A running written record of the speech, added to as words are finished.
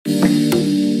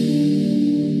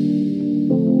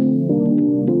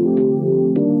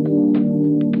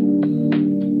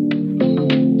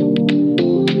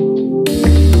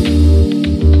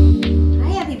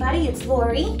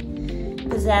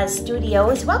Pizazz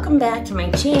Studios. Welcome back to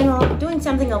my channel. Doing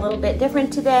something a little bit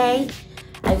different today.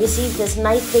 I received this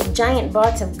nice big giant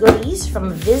box of goodies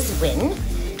from VISWIN.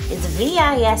 It's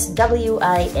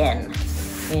VISWIN.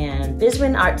 And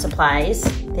VISWIN Art Supplies.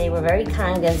 They were very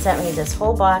kind and sent me this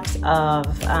whole box of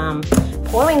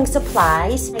pouring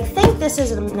supplies. I think this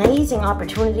is an amazing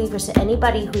opportunity for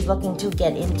anybody who's looking to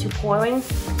get into pouring,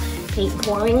 paint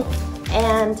pouring,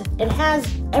 and it has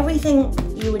everything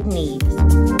you would need. So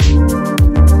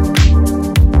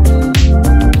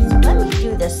let me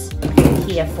do this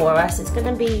here for us. It's going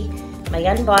to be my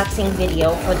unboxing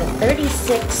video for the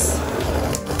 36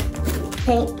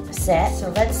 paint set. So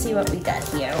let's see what we got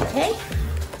here, okay?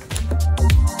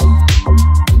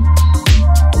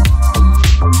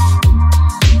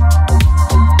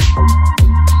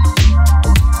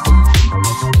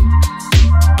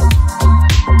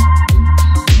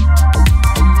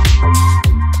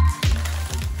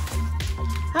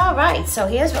 Alright, so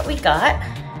here's what we got.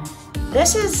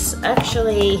 This is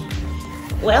actually,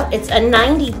 well, it's a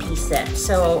 90-piece set,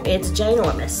 so it's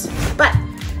ginormous. But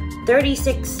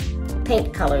 36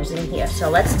 paint colors in here. So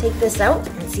let's take this out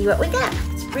and see what we got.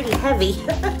 It's pretty heavy.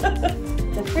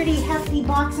 It's a pretty hefty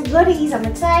box of goodies. I'm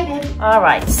excited.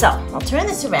 Alright, so I'll turn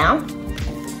this around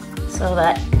so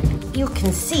that you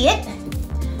can see it.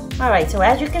 Alright, so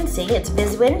as you can see, it's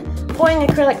VISWIN Pouring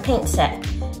Acrylic Paint Set.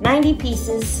 90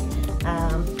 pieces.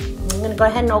 I'm going to go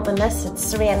ahead and open this. It's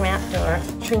saran wrapped, or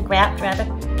shrink wrapped rather.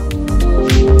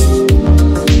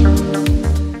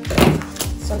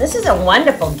 So this is a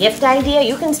wonderful gift idea.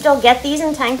 You can still get these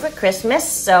in time for Christmas.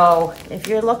 So if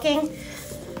you're looking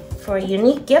for a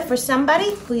unique gift for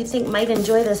somebody who you think might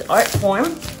enjoy this art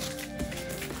form,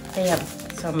 they have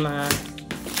some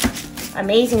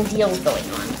amazing deals going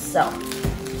on. So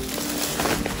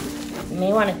you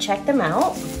may want to check them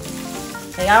out.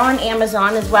 They are on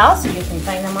Amazon as well, so you can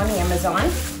find them on Amazon.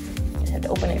 I have to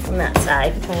open it from that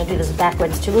side. I'm going to do this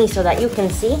backwards to me so that you can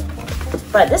see.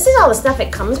 But this is all the stuff it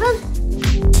comes with.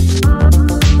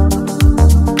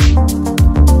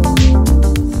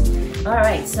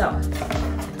 Alright, so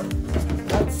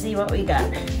let's see what we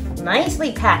got.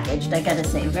 Nicely packaged, I gotta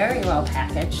say. Very well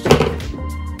packaged.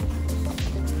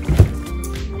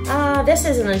 This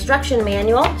is an instruction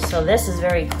manual, so this is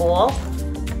very cool.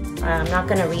 I'm not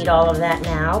going to read all of that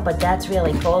now, but that's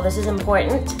really cool. This is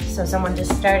important. So someone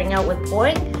just starting out with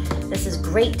pouring, this is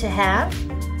great to have.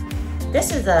 This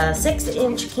is a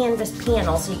 6-inch canvas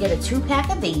panel, so you get a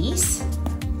 2-pack of these.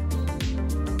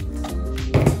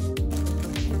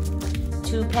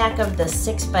 2-pack of the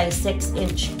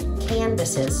 6x6-inch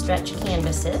canvases, stretch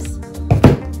canvases.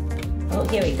 Oh,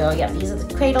 here we go. Yep, these are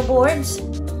the cradle boards.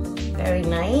 Very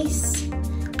nice.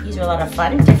 These are a lot of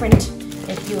fun. Different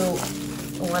if you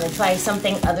want to try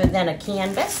something other than a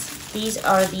canvas. These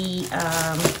are the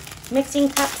mixing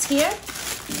cups here.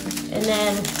 And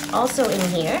then also in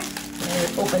here, I'm going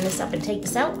to open this up and take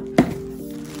this out.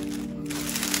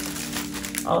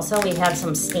 Also, we have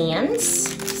some stands,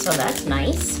 so that's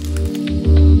nice.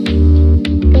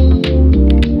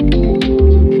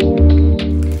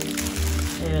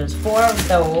 There's 4 of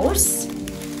those.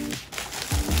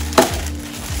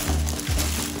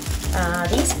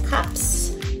 These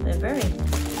cups, they're very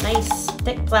nice,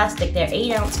 thick plastic. They're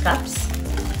 8-ounce cups.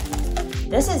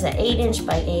 This is an 8-inch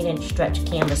by 8-inch stretch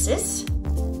canvases.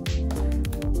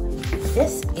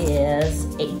 This is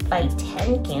 8 by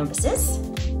 10 canvases.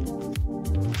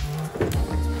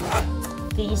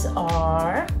 These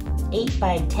are 8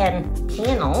 by 10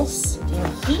 panels. In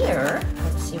here,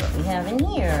 let's see what we have in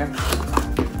here.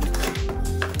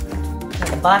 We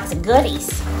have a box of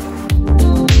goodies.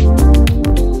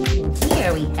 In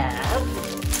here we have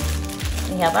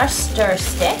our stir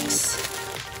sticks.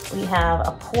 We have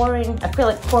a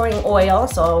acrylic pouring oil,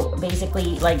 so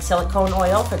basically like silicone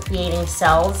oil for creating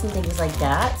cells and things like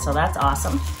that, so that's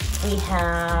awesome. We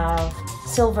have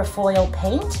silver foil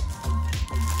paint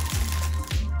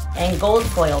and gold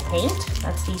foil paint.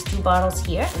 That's these 2 bottles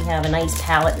here. We have a nice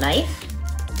palette knife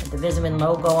with the VISWIN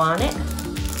logo on it,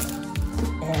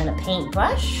 and a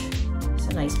paintbrush. It's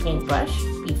a nice paintbrush.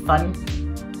 Be fun.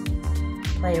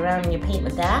 Play around in your paint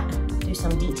with that. Do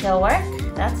some detail work.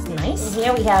 That's nice. And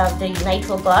here we have the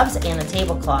nitrile gloves and a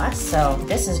tablecloth. So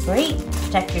this is great.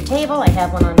 Protect your table. I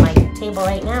have one on my table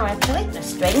right now, actually. The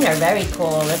strainer, very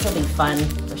cool. This will be fun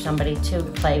for somebody to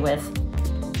play with.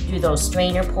 Do those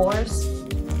strainer pours.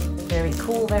 Very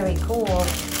cool, very cool.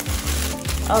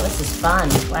 Oh, this is fun.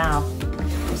 Wow.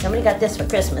 If somebody got this for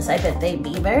Christmas, I bet they'd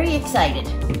be very excited.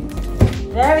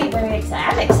 Very, very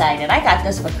excited. I'm excited. I got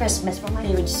this for Christmas from my.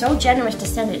 They were so generous to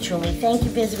send it to me. Thank you,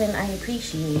 VISWIN. I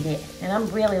appreciate it. And I'm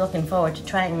really looking forward to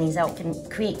trying these out. Can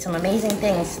create some amazing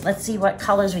things. Let's see what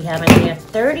colors we have in here.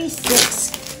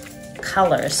 36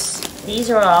 colors. These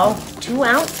are all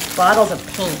 2-ounce bottles of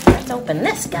paint. Let's open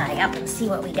this guy up and see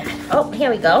what we got. Oh, here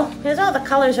we go. There's all the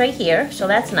colors right here, so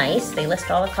that's nice. They list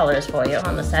all the colors for you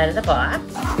on the side of the box.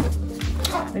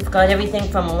 We've got everything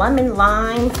from lemon,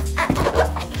 lime,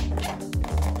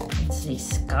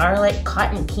 scarlet,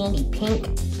 cotton candy pink,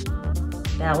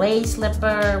 ballet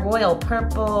slipper, royal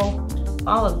purple,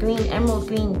 olive green, emerald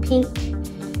green, pink,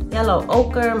 yellow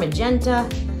ochre, magenta,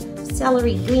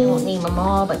 celery green. I won't name them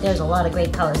all, but there's a lot of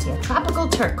great colors here. Tropical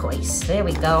turquoise. There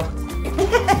we go.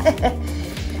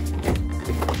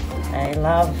 I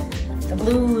love the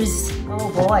blues.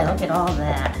 Oh boy, look at all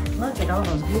that. Look at all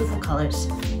those beautiful colors.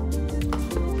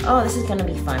 Oh, this is going to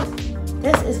be fun.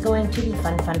 This is going to be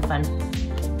fun, fun, fun.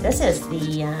 This is the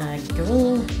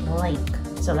green lake.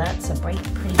 So that's a bright,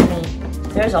 pretty green.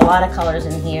 There's a lot of colors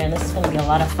in here, and this is going to be a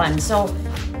lot of fun. So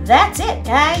that's it,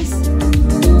 guys.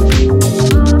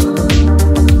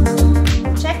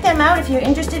 Check them out if you're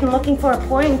interested in looking for a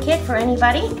pouring kit for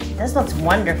anybody. This looks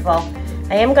wonderful.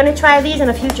 I am going to try these in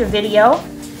a future video.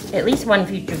 At least one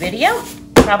future video.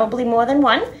 Probably more than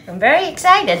one. I'm very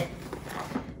excited.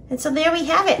 And so there we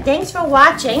have it. Thanks for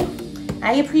watching.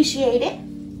 I appreciate it.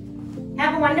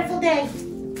 Have a wonderful day.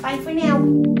 Bye for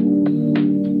now.